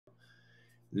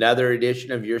Another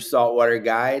edition of Your Saltwater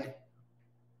Guide,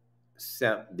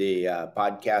 the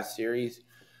podcast series.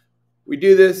 We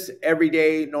do this every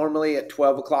day, normally at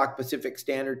 12 o'clock Pacific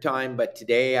Standard Time, but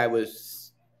today I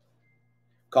was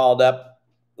called up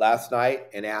last night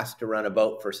and asked to run a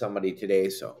boat for somebody today.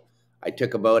 So I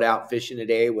took a boat out fishing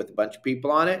today with a bunch of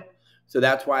people on it. So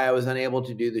that's why I was unable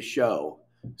to do the show.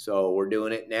 So we're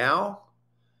doing it now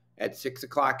at 6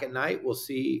 o'clock at night. We'll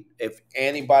see if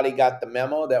anybody got the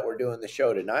memo that we're doing the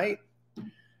show tonight.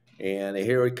 And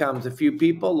here comes a few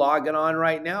people logging on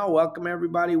right now. Welcome,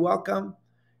 everybody. Welcome.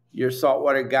 Your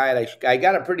Saltwater Guide. I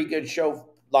got a pretty good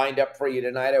show lined up for you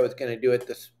tonight. I was going to do it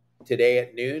today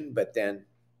at noon, but then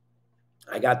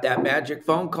I got that magic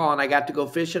phone call and I got to go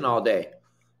fishing all day.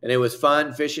 And it was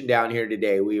fun fishing down here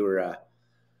today. We're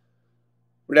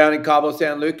down in Cabo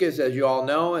San Lucas, as you all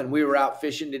know, and we were out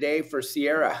fishing today for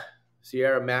Sierra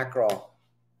mackerel.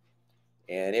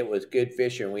 And it was good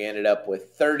fishing. We ended up with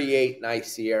 38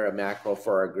 nice Sierra mackerel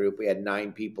for our group. We had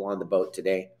 9 people on the boat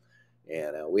today,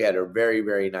 and we had a very,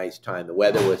 very nice time. The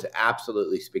weather was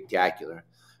absolutely spectacular.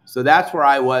 So that's where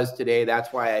I was today.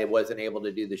 That's why I wasn't able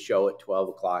to do the show at 12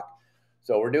 o'clock.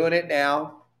 So we're doing it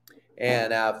now.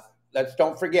 And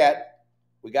don't forget,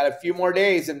 we got a few more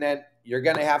days, and then you're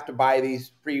going to have to buy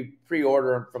these,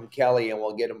 pre-order them from Kelly, and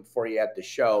we'll get them for you at the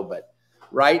show. But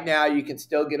right now, you can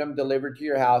still get them delivered to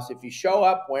your house. If you show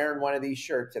up wearing one of these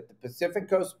shirts at the Pacific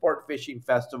Coast Sport Fishing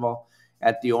Festival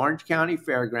at the Orange County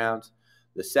Fairgrounds,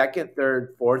 the 2nd,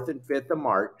 3rd, 4th, and 5th of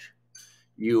March,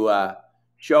 you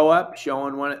show up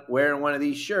wearing one of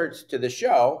these shirts to the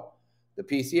show, the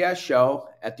PCS show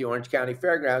at the Orange County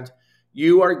Fairgrounds,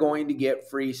 you are going to get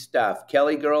free stuff.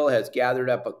 Kelly Girl has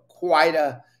gathered up quite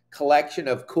a collection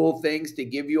of cool things to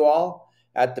give you all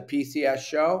at the PCS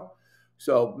show.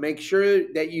 So make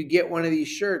sure that you get one of these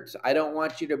shirts. I don't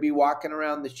want you to be walking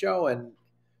around the show and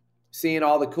seeing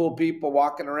all the cool people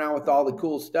walking around with all the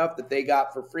cool stuff that they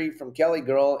got for free from Kelly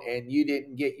Girl, and you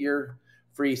didn't get your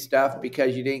free stuff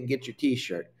because you didn't get your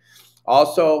t-shirt.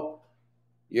 Also,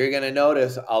 you're going to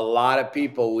notice a lot of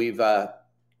people. We've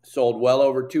sold well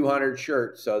over 200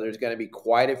 shirts, so there's going to be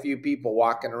quite a few people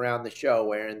walking around the show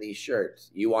wearing these shirts.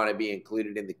 You want to be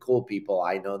included in the cool people.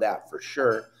 I know that for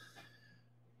sure.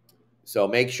 So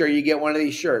make sure you get one of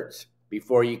these shirts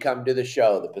before you come to the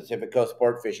show, the Pacific Coast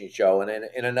Sport Fishing Show. And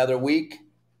in another week,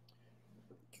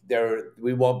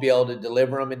 we won't be able to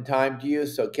deliver them in time to you,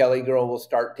 so Kelly Girl will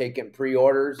start taking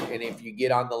pre-orders. And if you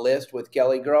get on the list with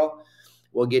Kelly Girl,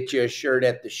 we'll get you a shirt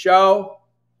at the show.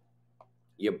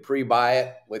 You pre-buy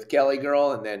it with Kelly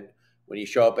Girl, and then when you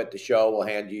show up at the show, we'll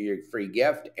hand you your free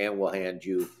gift, and we'll hand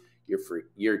you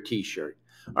your t-shirt.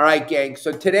 All right, gang.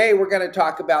 So today we're going to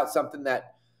talk about something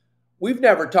that we've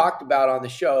never talked about on the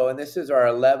show, and this is our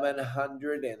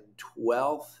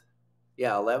 1112th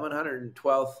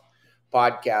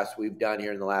podcast we've done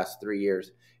here in the last 3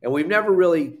 years. And we've never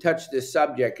really touched this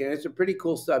subject, and it's a pretty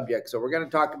cool subject. So we're going to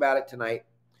talk about it tonight.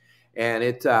 And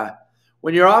it's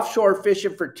when you're offshore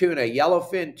fishing for tuna,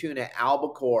 yellowfin tuna,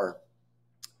 albacore,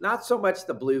 not so much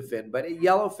the bluefin, but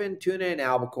yellowfin tuna and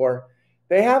albacore,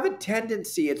 they have a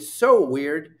tendency, it's so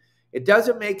weird, it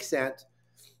doesn't make sense.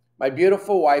 My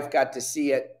beautiful wife got to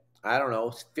see it,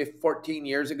 14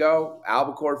 years ago,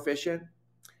 albacore fishing.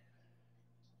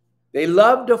 They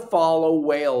love to follow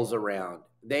whales around.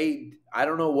 I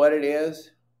don't know what it is.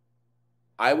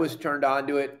 I was turned on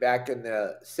to it back in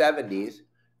the 70s,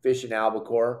 fishing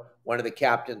albacore. One of the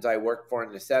captains I worked for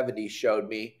in the 70s showed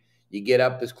me, you get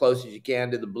up as close as you can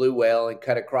to the blue whale and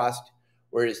cut across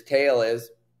where his tail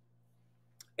is,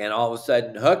 and all of a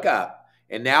sudden hook up.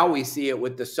 And now we see it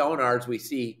with the sonars. We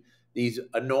see these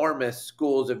enormous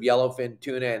schools of yellowfin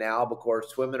tuna and albacore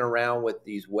swimming around with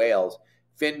these whales,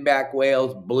 finback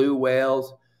whales, blue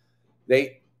whales.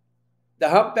 The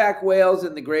humpback whales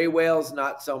and the gray whales,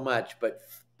 not so much, but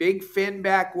big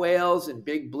finback whales and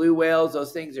big blue whales,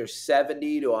 those things are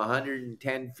 70 to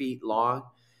 110 feet long.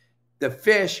 The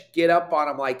fish get up on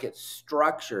them like it's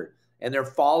structured, and they're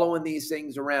following these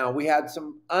things around. We had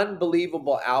some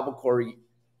unbelievable albacore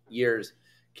years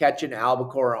catching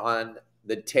albacore on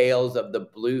the tails of the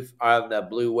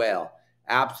blue whale.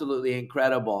 Absolutely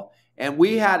incredible. And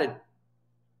we had it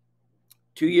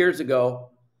 2 years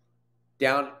ago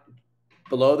down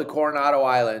below the Coronado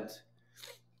Islands.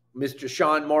 Mr.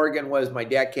 Sean Morgan was my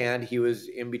deckhand. He was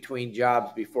in between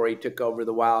jobs before he took over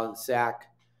the Wild and Sack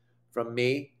from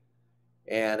me.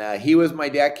 And he was my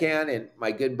deckhand, and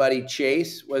my good buddy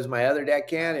Chase was my other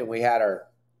deckhand. And we had our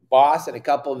boss and a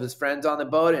couple of his friends on the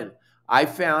boat. And I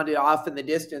found it off in the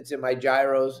distance in my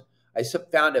gyros. I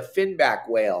found a finback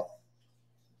whale.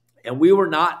 And we were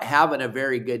not having a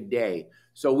very good day.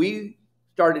 So we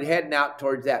started heading out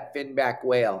towards that finback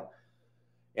whale.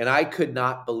 And I could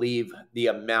not believe the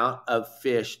amount of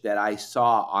fish that I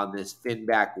saw on this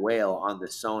finback whale on the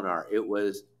sonar. It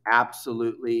was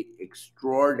absolutely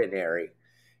extraordinary.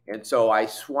 And so I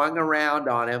swung around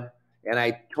on him and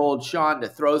I told Sean to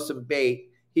throw some bait.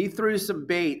 He threw some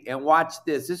bait, and watch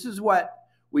this. This is what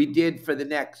we did for the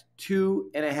next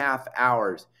 2.5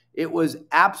 hours. It was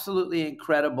absolutely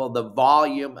incredible, the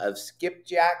volume of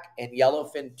skipjack and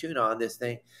yellowfin tuna on this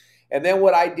thing. And then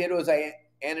what I did was I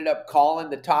ended up calling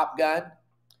the Top Gun,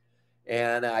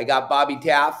 and I got Bobby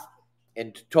Taft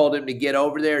and told him to get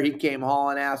over there. He came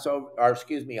hauling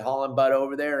butt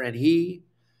over there, and he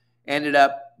ended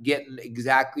up getting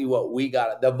exactly what we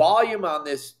got. The volume on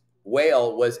this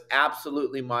whale was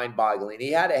absolutely mind-boggling.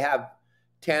 He had to have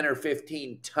 10 or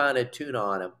 15 ton of tuna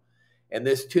on him. And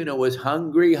this tuna was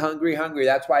hungry, hungry, hungry.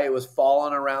 That's why it was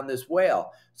falling around this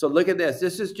whale. So look at this.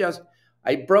 This is just,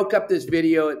 I broke up this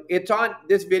video. It's on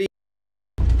this video.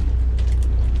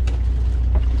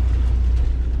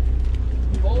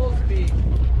 Full speed.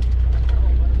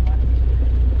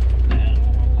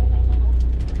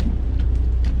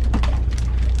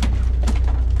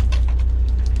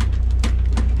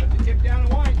 Put the tip down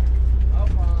and wind.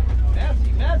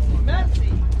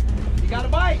 Messy. You got a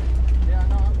bite? Yeah,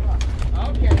 no, I'm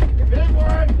fine. Okay. Big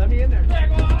one. Let me in there.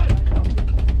 Big one.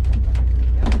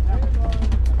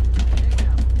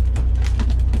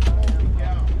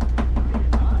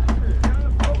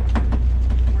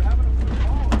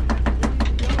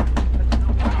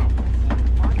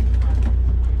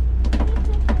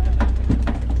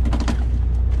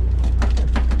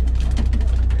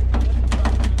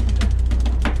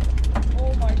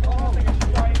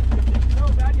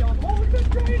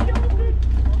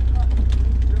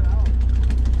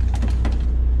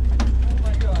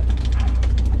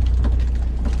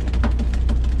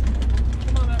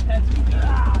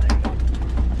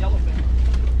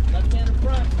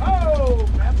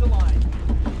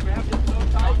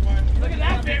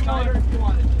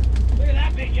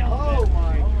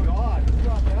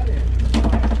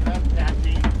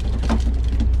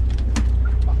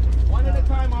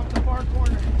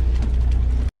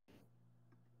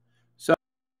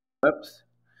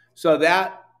 So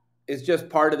that is just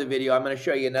part of the video. I'm going to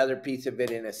show you another piece of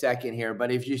it in a second here.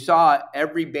 But if you saw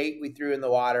every bait we threw in the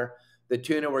water, the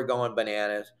tuna were going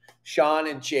bananas. Sean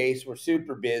and Chase were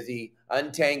super busy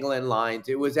untangling lines.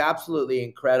 It was absolutely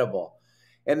incredible.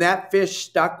 And that fish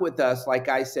stuck with us, like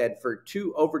I said, for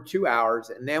over 2 hours.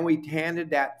 And then we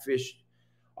handed that fish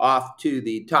off to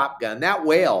the Top Gun. That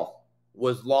whale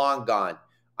was long gone.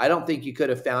 I don't think you could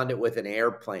have found it with an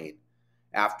airplane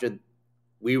after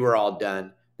we were all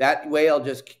done. That whale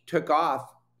just took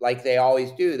off like they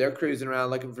always do. They're cruising around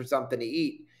looking for something to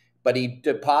eat. But he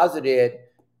deposited a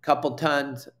couple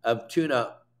tons of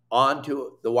tuna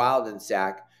onto the Wilden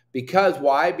sack. Because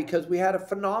why? Because we had a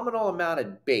phenomenal amount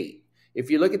of bait.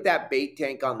 If you look at that bait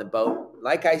tank on the boat,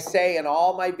 like I say in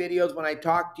all my videos when I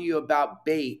talk to you about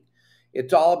bait,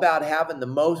 it's all about having the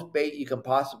most bait you can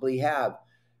possibly have.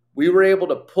 We were able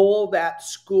to pull that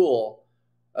school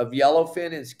of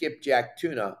yellowfin and skipjack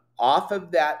tuna off of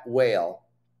that whale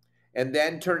and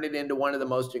then turn it into one of the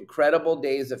most incredible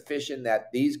days of fishing that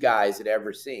these guys had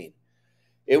ever seen.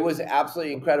 It was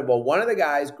absolutely incredible. One of the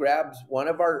guys grabs one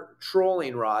of our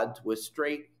trolling rods with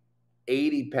straight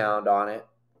 80-pound on it,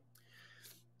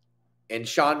 and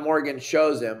Sean Morgan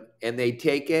shows him, and they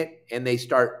take it and they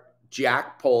start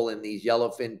jack pulling these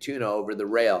yellowfin tuna over the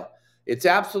rail. It's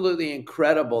absolutely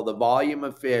incredible, the volume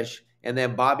of fish. And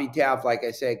then Bobby Taft, like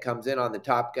I said, comes in on the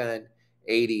Top Gun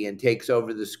 80 and takes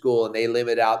over the school, and they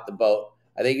limit out the boat.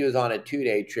 I think he was on a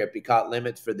 2-day trip. He caught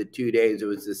limits for the 2 days. It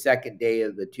was the second day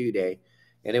of the 2-day,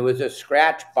 and it was a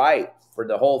scratch bite for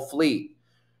the whole fleet.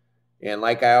 And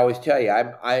like I always tell you,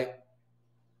 I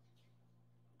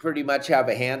pretty much have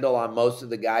a handle on most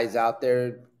of the guys out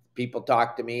there. People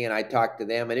talk to me, and I talk to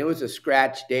them, and it was a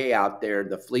scratch day out there.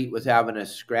 The fleet was having a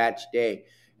scratch day,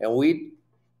 and we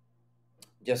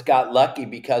just got lucky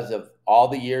because of all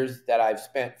the years that I've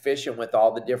spent fishing with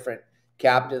all the different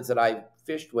captains that I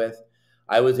fished with.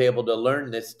 I was able to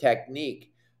learn this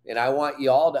technique. And I want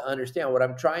you all to understand what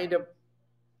I'm trying to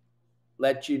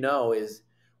let you know is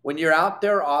when you're out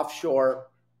there offshore,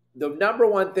 the number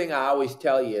one thing I always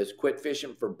tell you is quit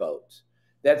fishing for boats.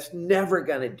 That's never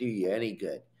going to do you any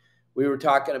good. We were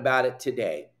talking about it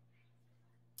today.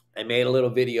 I made a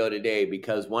little video today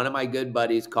because one of my good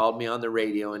buddies called me on the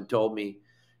radio and told me,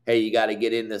 hey, you got to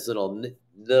get in this little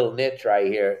niche right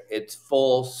here. It's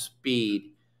full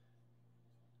speed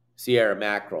Sierra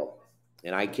mackerel.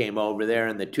 And I came over there,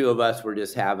 and the two of us were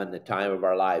just having the time of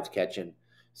our lives catching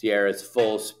Sierra's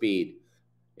full speed.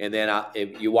 And then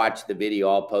if you watch the video,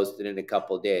 I'll post it in a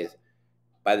couple of days.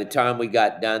 By the time we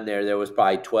got done there was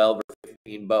probably 12 or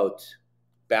 15 boats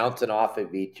bouncing off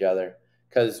of each other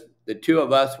because the two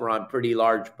of us were on pretty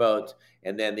large boats,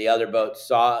 and then the other boats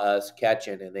saw us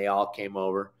catching, and they all came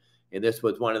over. And this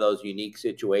was one of those unique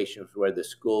situations where the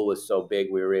school was so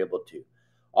big we were able to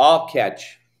all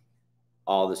catch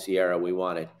all the Sierra we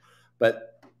wanted.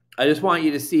 But I just want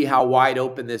you to see how wide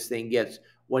open this thing gets.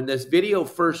 When this video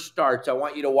first starts, I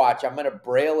want you to watch. I'm going to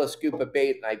braille a scoop of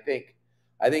bait, and I think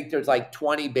there's like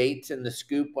 20 baits in the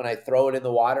scoop when I throw it in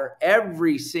the water.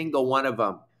 Every single one of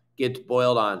them gets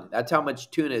boiled on. That's how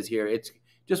much tuna is here. It's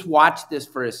just watch this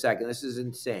for a second. This is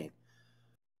insane.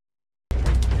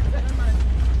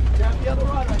 Grab the other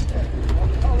rod right there.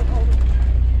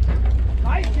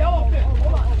 Nice yellowfin.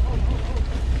 Hold on.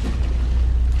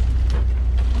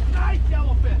 Nice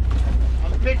yellowfin.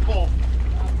 On the big bull.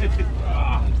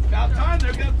 About time.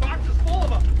 They've got boxes full of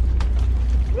them.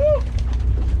 Woo!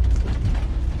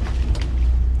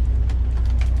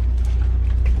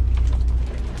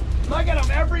 Look at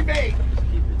them, every bait.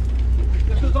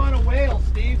 This was on a whale,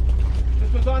 Steve.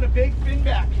 This was on a big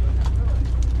finback.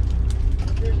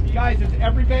 Guys, there's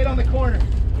every bait on the corner.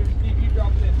 Here, Steve, you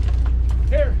drop it in.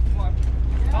 Here, come on.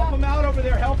 Help them out over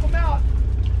there. Help them out.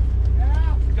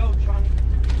 Yeah. Go, Sean.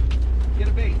 Get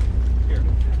a bait. Here.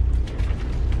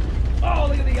 Oh,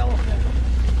 look at the yellowfin.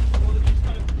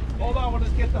 Hold on, we'll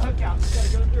just get the hook out. You gotta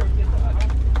go through and get the hook.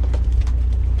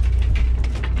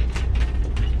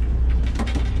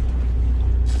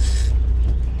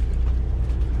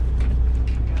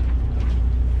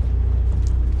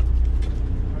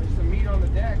 There's some meat on the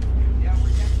deck. Yeah,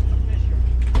 we're catching some fish here.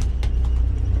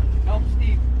 Help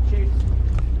Steve chase.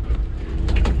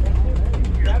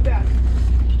 Grab that.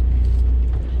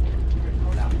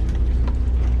 Throw it out.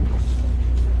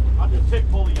 I'll just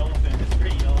pull the yellowfin. It's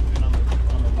pretty yellowfin on the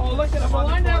Oh, look at him.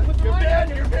 Line up with the line.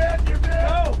 You're bad. Go.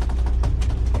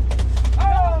 Oh,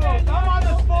 I'm on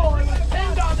the spool. It was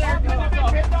pinned on there. Couldn't have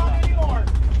been pinned on anymore.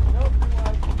 Nope.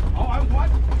 Oh, I was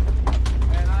watching.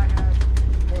 And I had.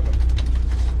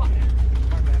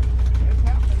 It's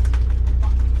happening.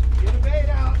 Get a bait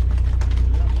out.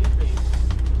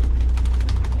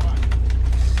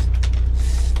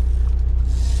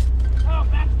 Oh,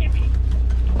 back skippy.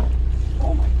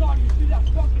 Oh my God, you see that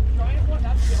fucking giant one?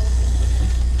 That's yellowfin.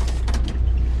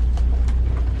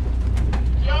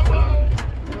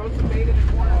 Throw some bait in the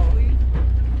corner, please.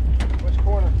 Which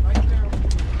corner? Right there.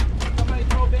 Somebody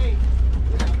throw bait.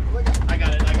 I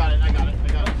got it.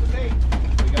 Throw some bait.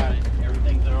 We got it.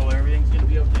 Everything's gonna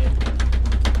be okay.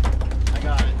 I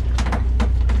got it.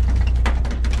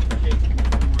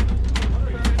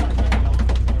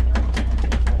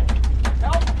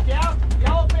 Help! Yeah!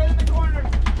 Yellowfin in the corner.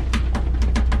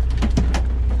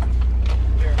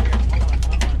 Here, hold on.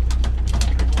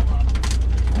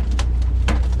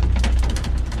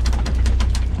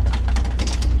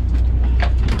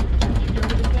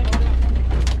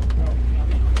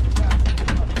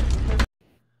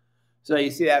 So you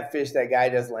see that fish that guy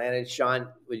just landed? Sean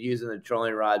was using the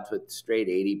trolling rods with straight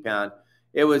 80-pound.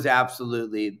 It was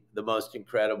absolutely the most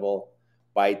incredible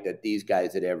bite that these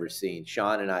guys had ever seen.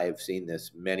 Sean and I have seen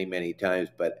this many, many times,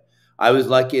 but I was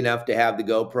lucky enough to have the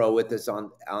GoPro with us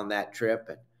on that trip.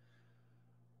 And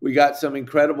we got some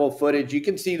incredible footage. You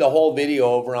can see the whole video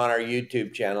over on our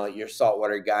YouTube channel at Your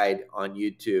Saltwater Guide on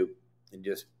YouTube, and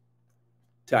just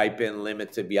type in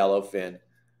limits of yellowfin.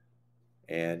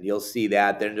 And you'll see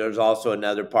that. Then there's also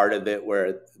another part of it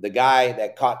where the guy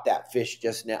that caught that fish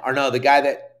just now, or no, the guy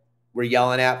that we're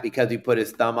yelling at because he put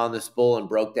his thumb on the spool and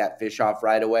broke that fish off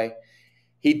right away,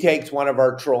 he takes one of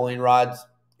our trolling rods,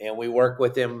 and we work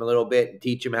with him a little bit and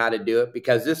teach him how to do it,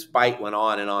 because this fight went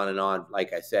on and on and on,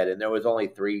 like I said, and there was only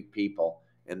 3 people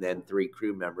and then 3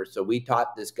 crew members. So we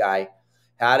taught this guy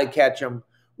how to catch him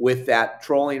with that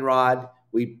trolling rod.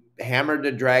 We hammered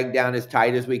the drag down as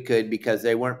tight as we could because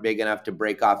they weren't big enough to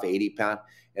break off 80-pound.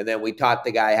 And then we taught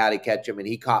the guy how to catch him, and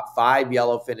he caught 5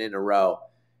 yellowfin in a row.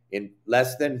 In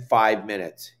less than 5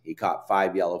 minutes, he caught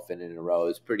 5 yellowfin in a row. It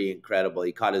was pretty incredible.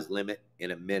 He caught his limit in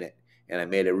a minute, and I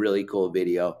made a really cool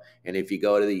video. And if you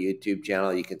go to the YouTube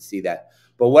channel, you can see that.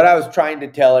 But what I was trying to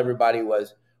tell everybody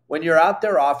was, when you're out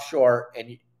there offshore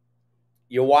and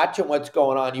you're watching what's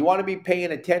going on, you want to be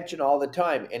paying attention all the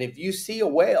time. And if you see a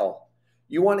whale,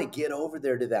 you want to get over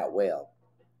there to that whale,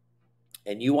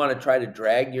 and you want to try to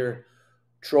drag your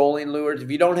trolling lures.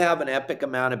 If you don't have an epic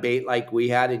amount of bait like we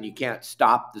had, and you can't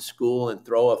stop the school and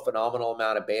throw a phenomenal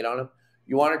amount of bait on them,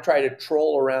 you want to try to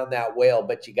troll around that whale,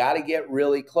 but you got to get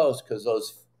really close, because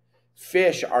those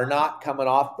fish are not coming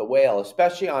off the whale,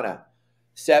 especially on a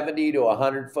 70 to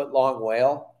 100 foot long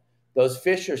whale. those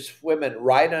fish are swimming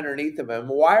right underneath them. And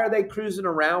why are they cruising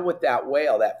around with that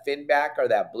whale, that finback or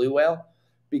that blue whale?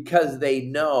 Because they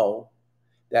know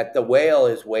that the whale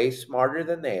is way smarter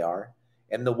than they are,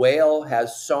 and the whale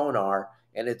has sonar,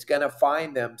 and it's going to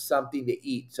find them something to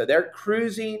eat. So they're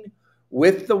cruising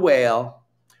with the whale,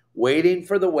 waiting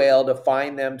for the whale to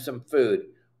find them some food.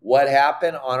 What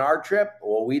happened on our trip?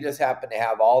 Well, we just happened to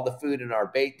have all the food in our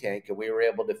bait tank, and we were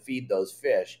able to feed those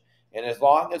fish. And as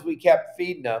long as we kept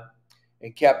feeding them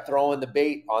and kept throwing the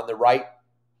bait on the right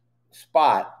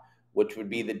spot, which would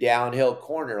be the downhill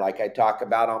corner, like I talk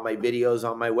about on my videos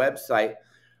on my website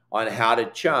on how to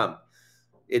chum.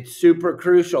 It's super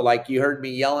crucial, like you heard me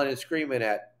yelling and screaming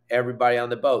at everybody on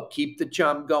the boat. Keep the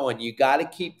chum going. You got to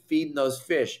keep feeding those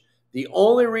fish. The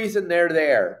only reason they're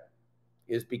there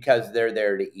is because they're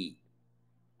there to eat.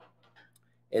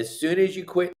 As soon as you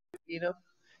quit feeding them,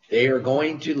 they are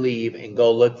going to leave and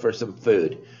go look for some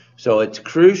food. So it's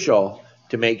crucial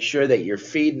to make sure that you're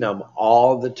feeding them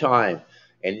all the time.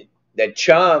 And the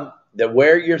chum,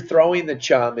 where you're throwing the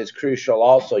chum is crucial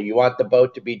also. You want the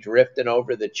boat to be drifting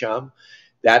over the chum.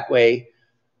 That way,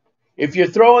 if you're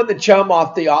throwing the chum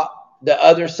off the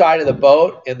other side of the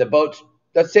boat, and the boat's,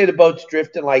 let's say the boat's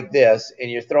drifting like this,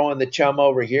 and you're throwing the chum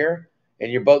over here,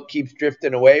 and your boat keeps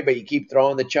drifting away, but you keep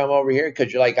throwing the chum over here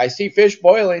because you're like, I see fish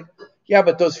boiling. Yeah,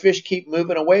 but those fish keep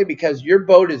moving away because your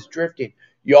boat is drifting.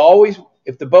 You always,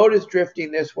 if the boat is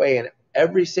drifting this way, and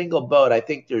every single boat, I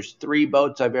think there's 3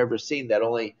 boats I've ever seen that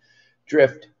only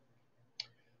drift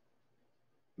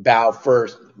bow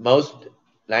first. Most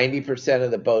 90%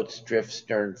 of the boats drift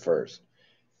stern first.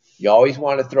 You always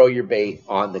want to throw your bait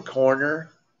on the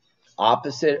corner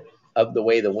opposite of the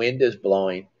way the wind is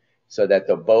blowing so that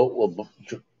the boat will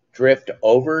drift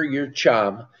over your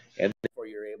chum, and therefore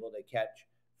you're able to catch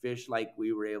fish like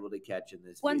we were able to catch in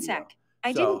this video. One sec.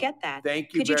 I didn't get that.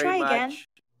 Thank you Could you very try much again?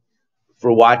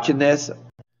 for watching this.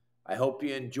 I hope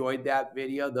you enjoyed that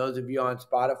video. Those of you on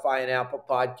Spotify and Apple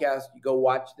Podcasts, you go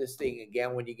watch this thing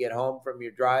again when you get home from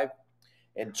your drive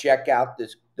and check out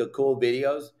the cool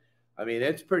videos. I mean,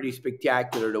 it's pretty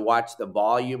spectacular to watch the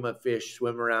volume of fish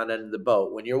swim around under the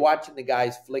boat. When you're watching the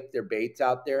guys flick their baits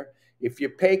out there, if you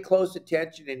pay close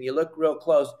attention and you look real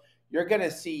close, you're going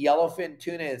to see yellowfin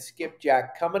tuna and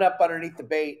skipjack coming up underneath the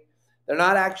bait. They're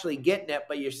not actually getting it,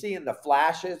 but you're seeing the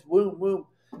flashes. Boom, boom.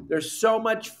 There's so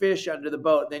much fish under the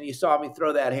boat. And then you saw me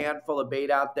throw that handful of bait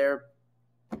out there.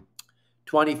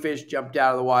 20 fish jumped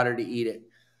out of the water to eat it.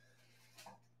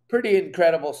 Pretty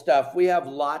incredible stuff. We have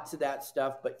lots of that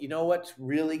stuff, but you know what's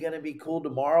really going to be cool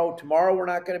tomorrow? Tomorrow we're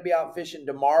not going to be out fishing.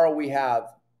 Tomorrow we have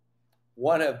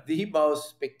one of the most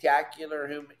spectacular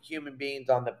human beings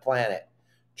on the planet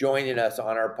joining us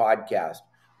on our podcast.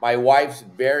 My wife's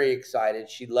very excited.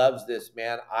 She loves this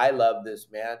man. I love this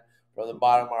man from the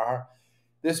bottom of our heart.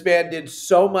 This man did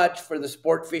so much for the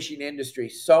sport fishing industry,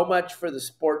 so much for the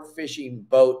sport fishing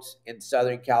boats in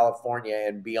Southern California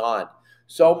and beyond.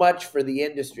 So much for the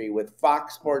industry with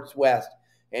Fox Sports West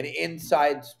and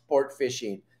Inside Sport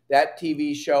Fishing. That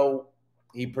TV show,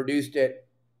 he produced it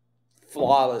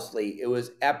flawlessly. It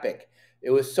was epic.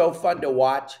 It was so fun to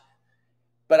watch.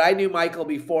 But I knew Michael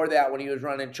before that when he was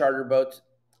running charter boats.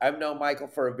 I've known Michael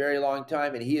for a very long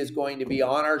time, and he is going to be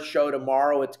on our show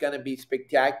tomorrow. It's going to be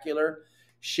spectacular.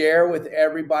 Share with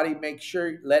everybody. Make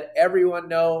sure, let everyone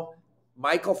know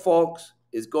Michael Folks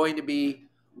is going to be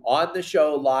on the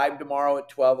show live tomorrow at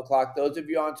 12 o'clock. Those of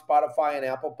you on Spotify and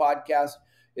Apple Podcasts,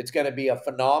 it's going to be a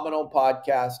phenomenal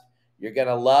podcast. You're going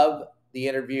to love the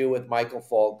interview with Michael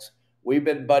Folks. We've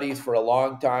been buddies for a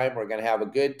long time. We're going to have a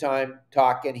good time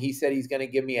talking. He said he's going to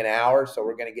give me an hour, so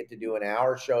we're going to get to do an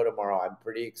hour show tomorrow. I'm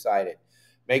pretty excited.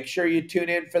 Make sure you tune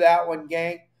in for that one,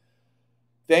 gang.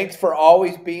 Thanks for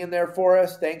always being there for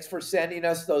us. Thanks for sending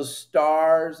us those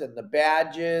stars and the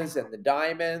badges and the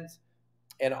diamonds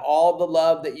and all the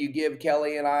love that you give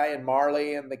Kelly and I and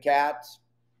Marley and the cats,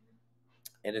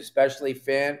 and especially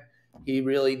Finn. He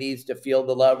really needs to feel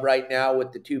the love right now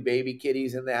with the 2 baby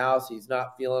kitties in the house. He's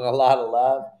not feeling a lot of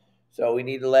love. So we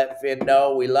need to let Finn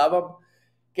know we love him.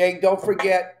 Gang, don't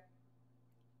forget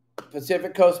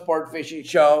Pacific Coast Sport Fishing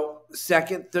Show,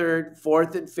 2nd, 3rd,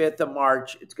 4th, and 5th of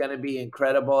March. It's going to be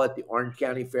incredible at the Orange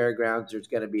County Fairgrounds. There's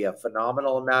going to be a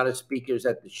phenomenal amount of speakers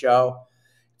at the show.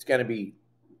 It's going to be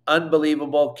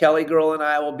unbelievable. Kelly Girl and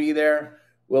I will be there.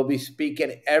 We'll be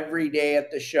speaking every day at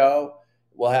the show.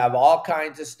 We'll have all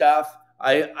kinds of stuff.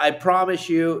 I promise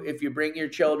you, if you bring your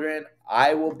children,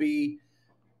 I will be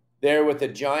there with a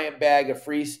giant bag of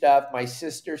free stuff. My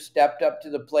sister stepped up to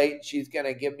the plate. She's going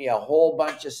to give me a whole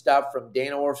bunch of stuff from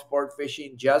Dana Wharf Sport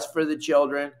Fishing just for the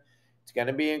children. It's going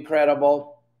to be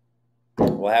incredible.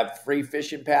 We'll have free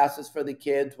fishing passes for the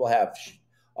kids. We'll have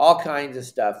all kinds of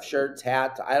stuff, shirts,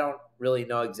 hats. I don't really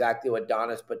know exactly what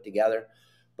Donna's put together,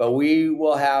 but we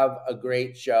will have a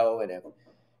great show. And if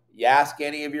you ask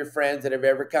any of your friends that have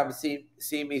ever come see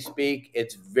me speak,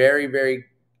 it's very, very,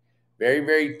 very,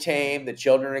 very tame. The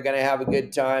children are going to have a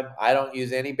good time. I don't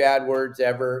use any bad words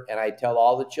ever, and I tell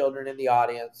all the children in the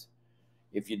audience,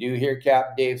 if you do hear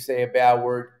Captain Dave say a bad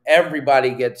word, everybody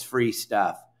gets free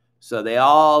stuff. So they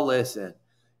all listen.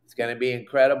 It's going to be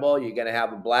incredible. You're going to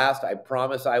have a blast. I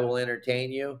promise I will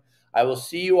entertain you. I will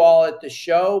see you all at the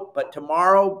show, but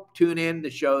tomorrow, tune in. The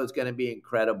show is going to be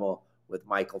incredible with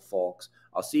Michael Folks.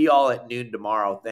 I'll see you all at noon tomorrow.